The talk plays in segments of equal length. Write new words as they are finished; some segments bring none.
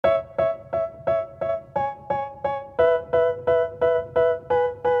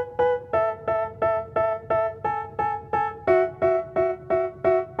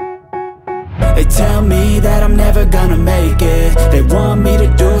tell me that I'm never gonna make it. They want me to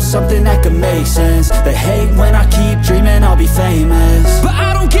do something that could make sense. They hate when I keep dreaming I'll be famous, but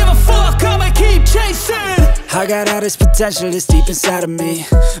I don't give a fuck, I'ma keep chasing. I got all this potential that's deep inside of me,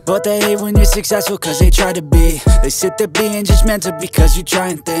 but they hate when you're successful cause they try to be. They sit there being judgmental because you're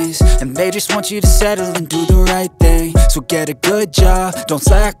trying things, and they just want you to settle and do the right thing. So get a good job, don't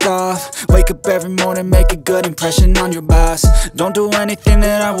slack off. Wake up every morning, make a good impression on your boss. Don't do anything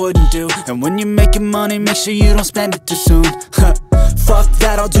that I wouldn't do, and when you're making money, make sure you don't spend it too soon. Fuck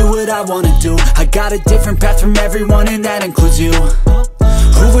that, I'll do what I wanna do. I got a different path from everyone, and that includes you.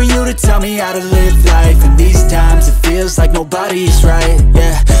 Who are you to tell me how to live life? In these times it feels like nobody's right,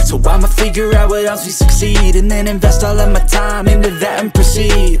 yeah. So I'ma figure out what else we succeed, and then invest all of my time into that and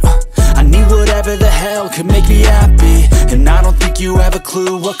proceed. I need whatever the hell could make me happy, and I don't think you have a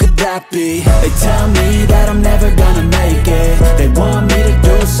clue what could that be. They tell me that I'm never gonna make it. They want me to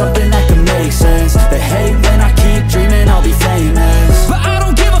do something that could make sense. They hate when I keep dreaming I'll be famous, but I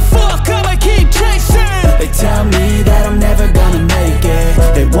don't give a fuck, I'ma keep chasing. They tell me that I'm never gonna make it.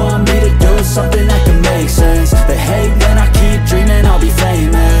 They want me to do something that can make sense. They hate when I keep dreaming I'll be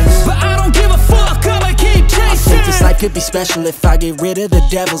famous, but I don't give a fuck, I'ma keep chasing. I think this life could be special if I get rid of the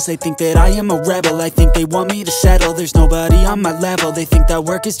devils. They think that I am a rebel, I think they want me to settle. There's nobody on my level. They think that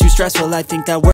work is too stressful, I think that work